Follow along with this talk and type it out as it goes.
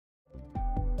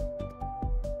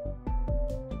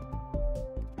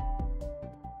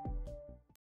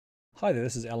Hi there,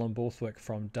 this is Alan Borthwick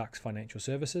from Dux Financial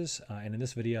Services, and in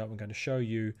this video I'm going to show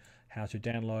you how to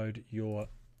download your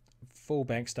full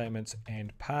bank statements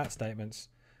and part statements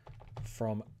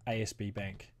from ASB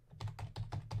Bank.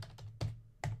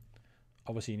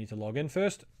 Obviously you need to log in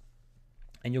first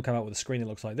and you'll come up with a screen that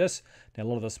looks like this. Now a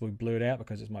lot of this will be blurred out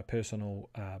because it's my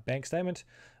personal bank statement,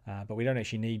 but we don't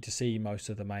actually need to see most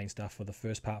of the main stuff for the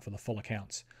first part for the full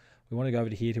accounts. We want to go over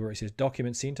to here to where it says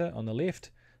Document Center on the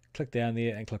left. Click down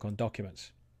there and click on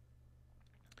Documents.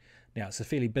 Now it's a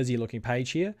fairly busy looking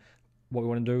page here. What we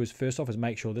want to do is first off is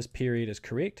make sure this period is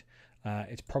correct.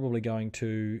 It's probably going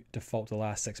to default to the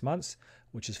last 6 months,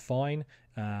 which is fine.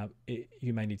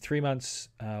 You may need 3 months.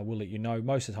 We'll let you know.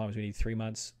 Most of the times we need 3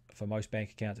 months for most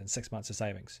bank accounts and 6 months of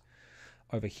savings.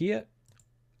 Over here,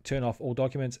 turn off all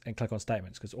documents and click on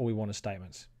statements because all we want is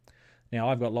statements. Now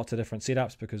I've got lots of different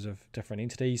setups because of different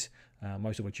entities,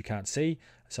 most of which you can't see.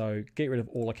 So get rid of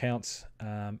all accounts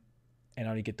and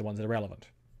only get the ones that are relevant.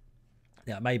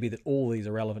 Now it may be that all these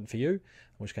are relevant for you, in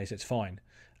which case it's fine.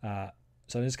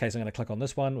 So in this case I'm going to click on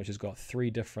this one, which has got 3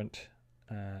 different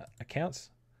accounts,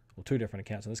 or 2 different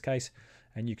accounts in this case.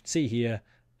 And you can see here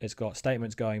it's got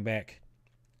statements going back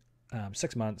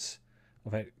 6 months,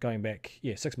 going back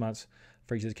 6 months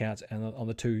for each of the accounts, and on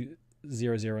the 2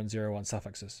 00 and 01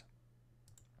 suffixes.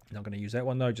 Not going to use that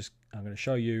one though, I'm going to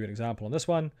show you an example on this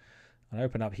one. I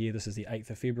open up here, this is the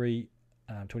 8th of February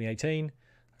 2018.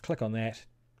 I click on that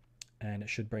and it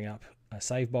should bring up a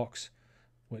save box,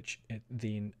 which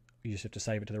then you just have to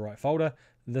save it to the right folder.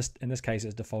 In this case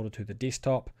it's defaulted to the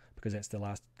desktop because that's the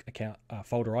last account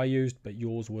folder I used, but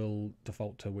yours will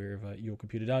default to wherever your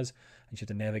computer does. And you have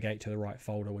to navigate to the right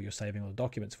folder where you're saving all the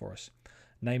documents for us.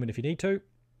 Name it if you need to,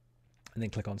 and then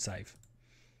click on save.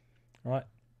 All right.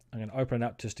 I'm going to open it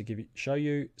up just to show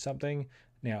you something.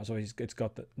 Now it's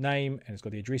got the name and it's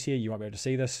got the address here. You won't be able to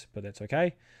see this, but that's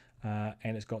okay.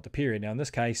 And it's got the period. Now in this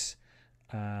case,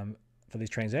 for these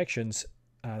transactions,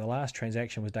 the last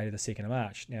transaction was dated the 2nd of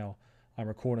March. Now I'm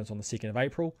recording this on the 2nd of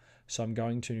April, so I'm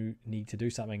going to need to do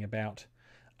something about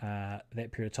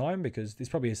that period of time because there's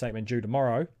probably a statement due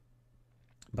tomorrow,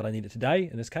 but I need it today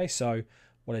in this case. So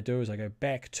what I do is I go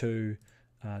back to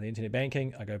the internet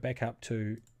banking. I go back up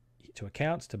to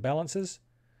accounts, to balances,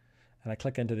 and I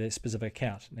click into the specific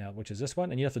account now, which is this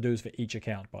one, and you have to do this for each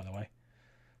account, by the way.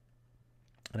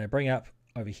 And I bring up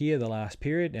over here the last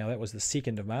period. Now that was the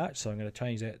 2nd of March, so I'm going to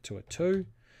change that to a 2,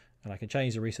 and I can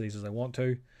change the rest of these as I want to.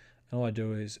 And all I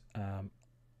do is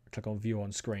click on View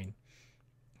on Screen.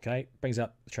 Okay, brings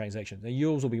up the transactions. Now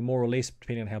yours will be more or less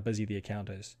depending on how busy the account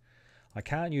is. I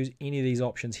can't use any of these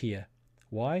options here.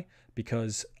 Why?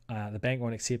 Because the bank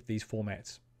won't accept these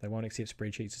formats. They won't accept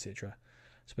spreadsheets, etc.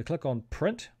 So we click on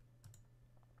Print,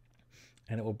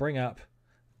 and it will bring up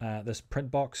this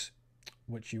print box,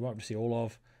 which you won't see all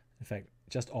of. In fact,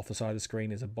 just off the side of the screen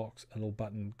there's a little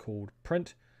button called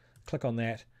Print. Click on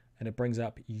that, and it brings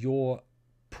up your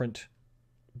print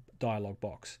dialog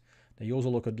box. Now yours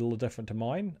will look a little different to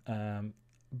mine,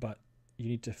 but you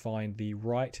need to find the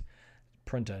right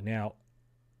printer. Now,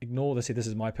 ignore this. This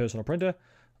is my personal printer.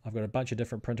 I've got a bunch of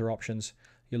different printer options.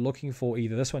 You're looking for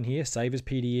either this one here, Save as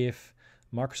PDF,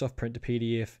 Microsoft Print to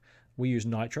PDF. We use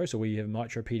Nitro, so we have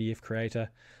Nitro PDF Creator.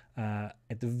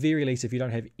 At the very least, if you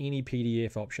don't have any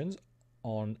PDF options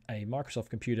on a Microsoft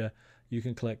computer, you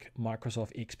can click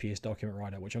Microsoft XPS Document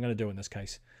Writer, which I'm going to do in this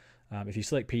case. If you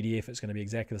select PDF, it's going to be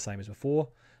exactly the same as before.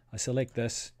 I select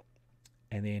this,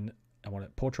 and then I want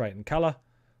it portrait in color.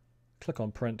 Click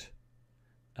on Print,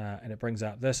 and it brings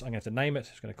up this. I'm going to have to name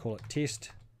it. I'm going to call it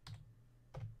Test,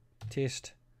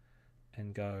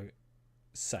 and go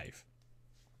Save.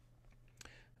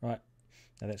 Right,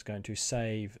 now that's going to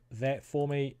save that for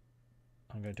me.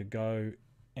 I'm going to go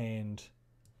and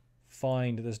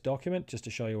find this document just to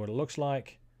show you what it looks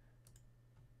like.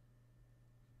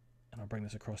 And I'll bring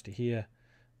this across to here,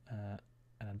 and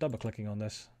I'm double clicking on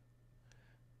this.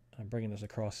 I'm bringing this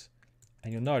across,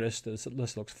 and you'll notice that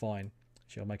this looks fine.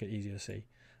 So I'll make it easier to see.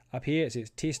 Up here it says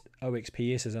Test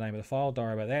OXPS is the name of the file. Don't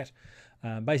worry about that.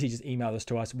 Basically just email this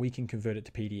to us. We can convert it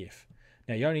to PDF.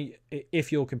 Now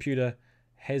if your computer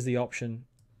has the option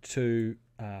to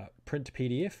print to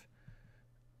PDF.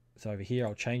 So over here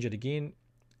I'll change it again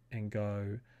and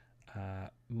go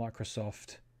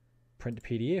Microsoft Print to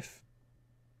PDF.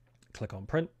 Click on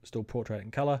Print, still portrait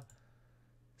in color.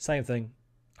 Same thing.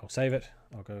 I'll save it.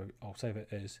 I'll save it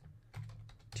as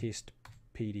Test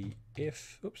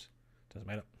PDF. Oops, doesn't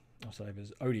matter. I'll save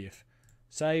as ODF.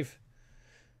 Save.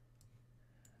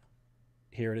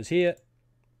 Here it is here.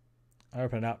 I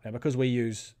open it up. Now because we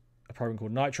use a program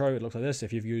called Nitro, it looks like this.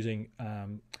 If you're using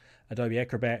Adobe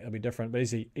Acrobat, it'll be different, but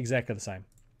it's exactly the same.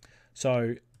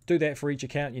 So do that for each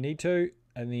account you need to,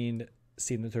 and then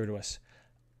send them through to us.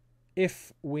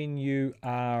 If when you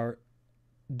are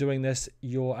doing this,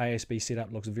 your ASB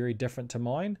setup looks very different to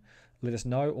mine, let us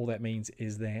know. All that means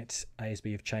is that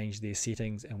ASB have changed their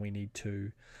settings and we need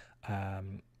to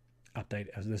update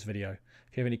this video.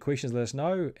 If you have any questions, let us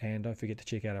know, and don't forget to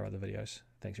check out our other videos.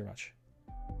 Thanks very much.